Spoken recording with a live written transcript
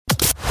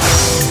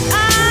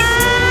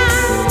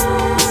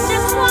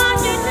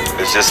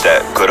It's just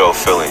that good old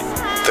feeling.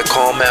 The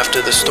calm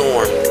after the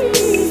storm.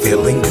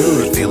 Feeling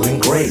good, feeling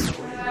great.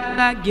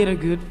 I get a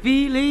good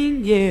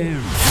feeling, yeah.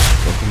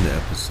 Welcome to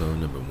episode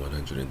number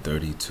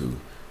 132,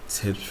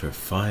 Tips for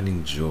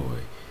Finding Joy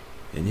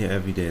in Your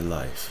Everyday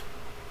Life.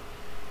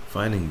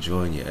 Finding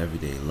joy in your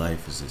everyday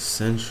life is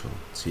essential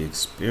to your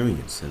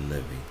experience in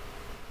living.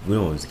 We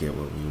don't always get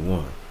what we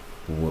want,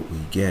 but what we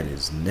get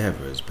is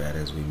never as bad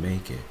as we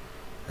make it.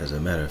 As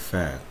a matter of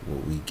fact,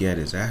 what we get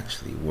is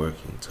actually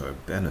working to our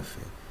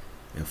benefit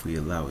if we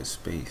allow it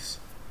space.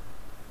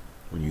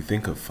 When you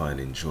think of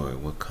finding joy,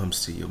 what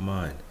comes to your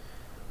mind?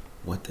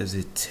 What does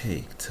it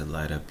take to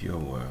light up your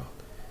world?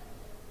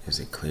 Is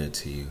it clear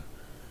to you?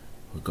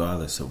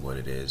 Regardless of what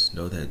it is,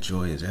 know that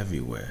joy is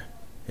everywhere.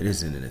 It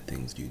isn't in the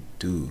things you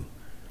do.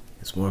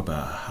 It's more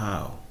about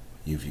how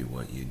you view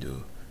what you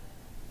do.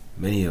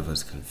 Many of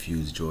us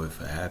confuse joy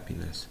for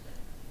happiness.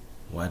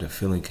 Why the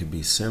feeling can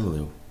be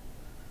similar.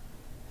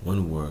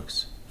 One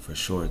works for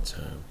short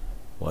term,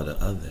 while the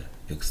other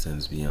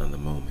extends beyond the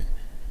moment.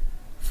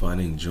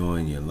 Finding joy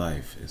in your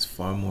life is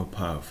far more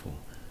powerful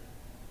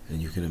than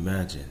you can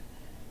imagine.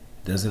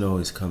 It doesn't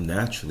always come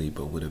naturally,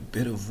 but with a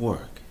bit of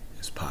work,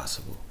 it's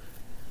possible.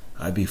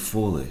 I'd be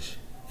foolish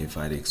if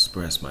I'd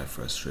express my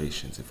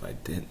frustrations if I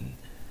didn't.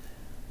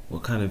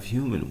 What kind of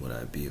human would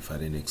I be if I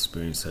didn't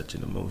experience such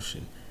an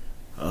emotion?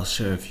 I'll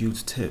share a few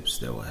tips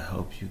that will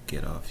help you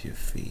get off your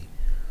feet.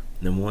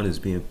 Number one is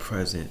being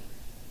present.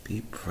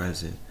 Be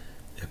present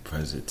at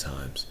present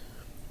times.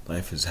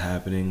 Life is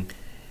happening,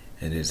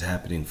 and it's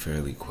happening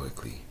fairly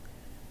quickly.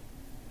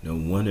 No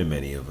wonder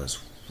many of us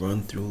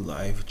run through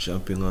life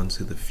jumping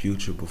onto the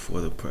future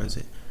before the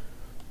present.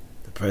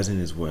 The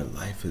present is where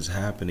life is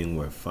happening,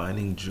 where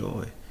finding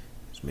joy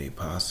is made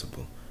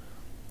possible.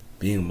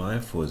 Being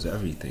mindful is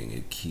everything.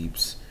 It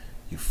keeps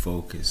you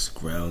focused,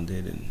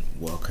 grounded, and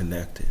well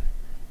connected.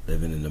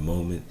 Living in the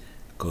moment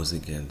goes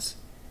against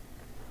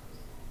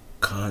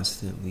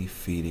constantly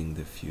feeding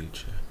the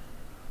future.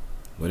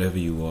 Whatever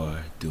you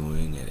are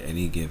doing at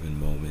any given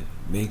moment,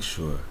 make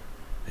sure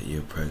that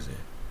you're present.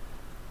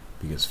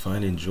 Because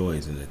finding joy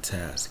isn't a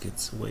task,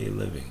 it's a way of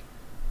living.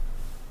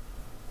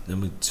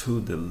 Number two,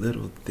 the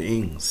little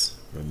things.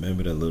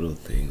 Remember the little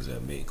things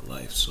that make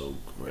life so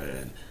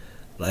grand.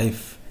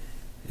 Life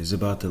is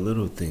about the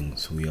little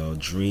things. We all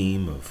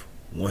dream of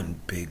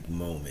one big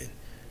moment.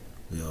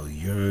 We all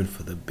yearn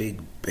for the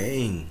big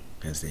bang,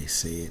 as they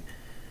say it.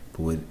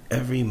 But with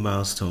every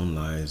milestone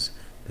lies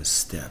the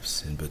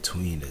steps in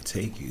between to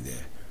take you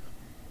there.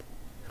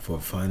 For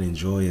finding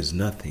joy is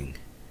nothing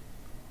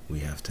we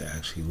have to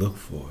actually look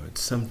for.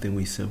 It's something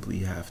we simply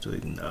have to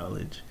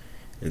acknowledge.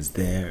 It's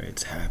there,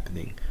 it's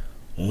happening,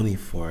 only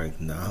for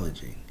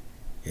acknowledging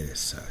it as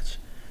such.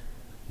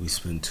 We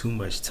spend too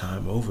much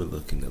time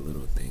overlooking the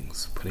little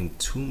things, putting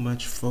too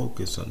much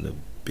focus on the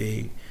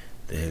big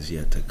that has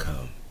yet to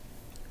come.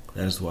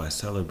 That is why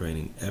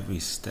celebrating every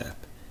step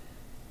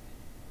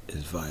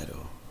is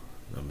vital.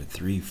 Number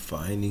three,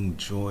 finding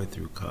joy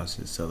through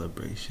constant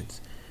celebrations.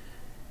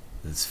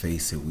 Let's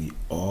face it, we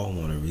all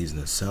want a reason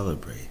to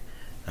celebrate.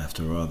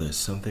 After all, there's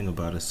something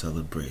about a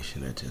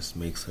celebration that just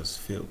makes us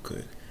feel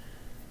good.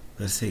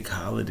 Let's take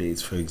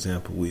holidays, for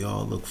example. We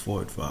all look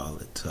forward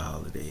to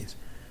holidays.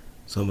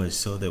 So much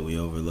so that we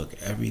overlook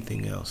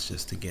everything else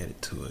just to get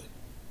it to it.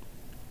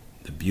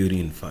 The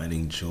beauty in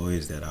finding joy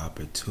is that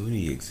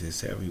opportunity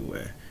exists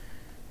everywhere.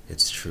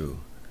 It's true.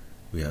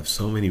 We have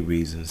so many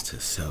reasons to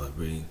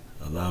celebrate,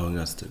 allowing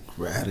us the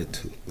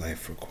gratitude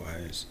life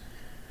requires.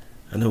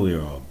 I know we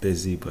are all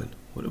busy, but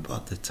what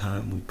about the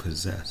time we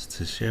possess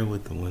to share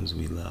with the ones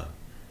we love?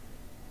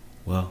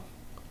 Well,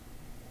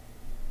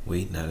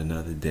 wait not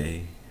another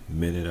day,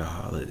 minute, or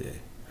holiday,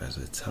 as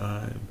the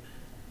time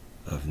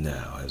of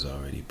now has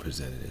already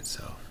presented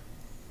itself.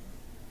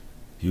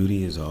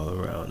 Beauty is all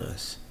around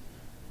us.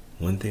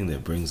 One thing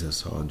that brings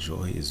us all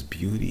joy is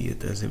beauty. It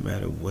doesn't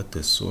matter what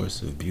the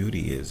source of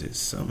beauty is. It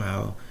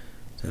somehow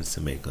tends to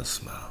make us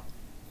smile.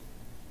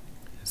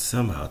 It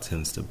somehow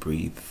tends to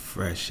breathe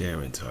fresh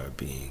air into our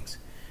beings.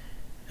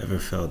 Ever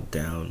felt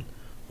down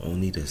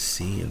only to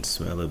see and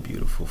smell a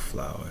beautiful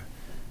flower?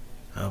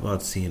 How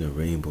about seeing a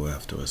rainbow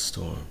after a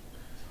storm?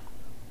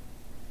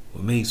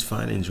 What makes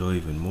finding joy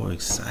even more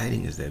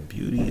exciting is that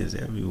beauty is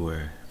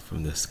everywhere.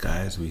 From the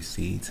skies we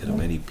see to the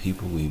many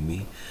people we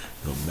meet,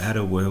 no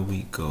matter where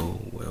we go,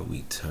 where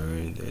we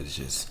turn, there's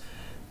just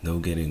no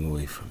getting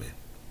away from it.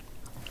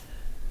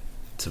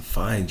 To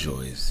find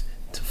joy is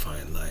to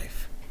find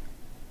life.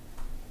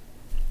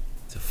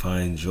 To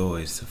find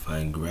joy is to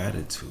find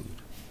gratitude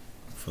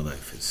for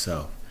life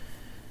itself.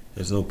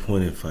 There's no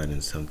point in finding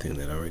something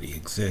that already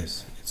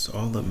exists. It's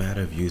all a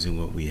matter of using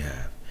what we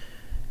have.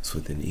 It's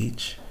within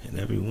each and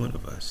every one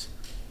of us.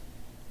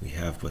 We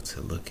have but to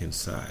look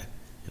inside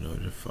in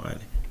order to find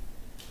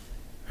it.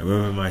 I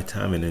remember my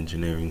time in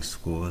engineering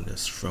school and the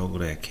struggle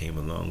that came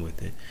along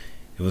with it.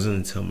 It wasn't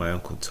until my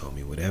uncle told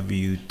me, whatever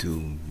you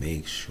do,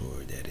 make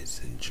sure that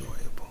it's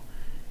enjoyable.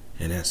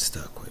 And that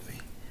stuck with me.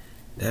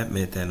 That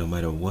meant that no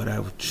matter what I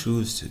would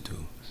choose to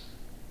do,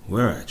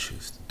 where I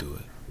choose to do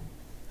it,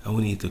 And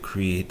we need to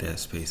create that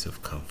space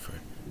of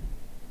comfort.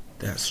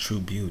 That's true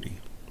beauty.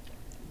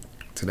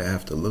 To not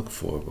have to look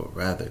for, but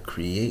rather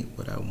create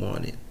what I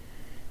wanted.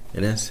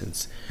 In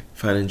essence,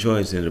 finding joy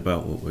isn't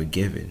about what we're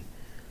given.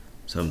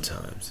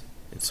 Sometimes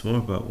it's more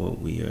about what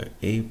we are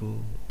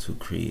able to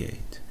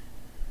create.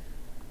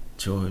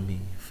 Join me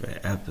for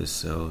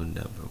episode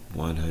number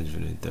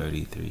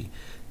 133,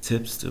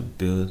 Tips to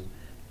Build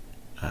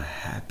a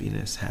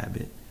Happiness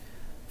Habit.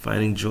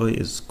 Finding joy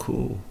is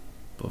cool,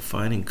 but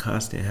finding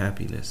constant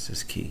happiness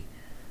is key.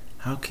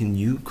 How can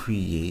you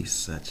create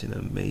such an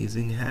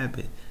amazing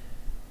habit?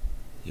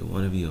 You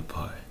want to be a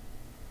part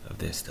of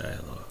this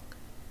dialogue.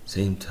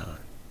 Same time,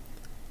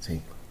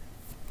 same place.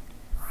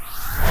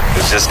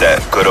 It's just that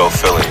good old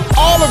feeling.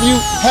 All of you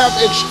have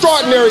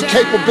extraordinary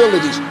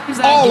capabilities.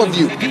 All of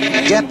you.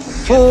 Get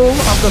full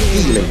of the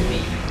feeling,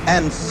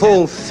 and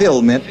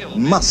fulfillment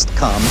must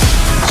come.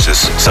 It's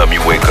just something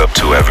you wake up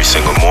to every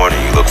single morning.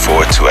 You look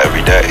forward to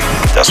every day.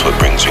 That's what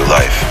brings you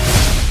life.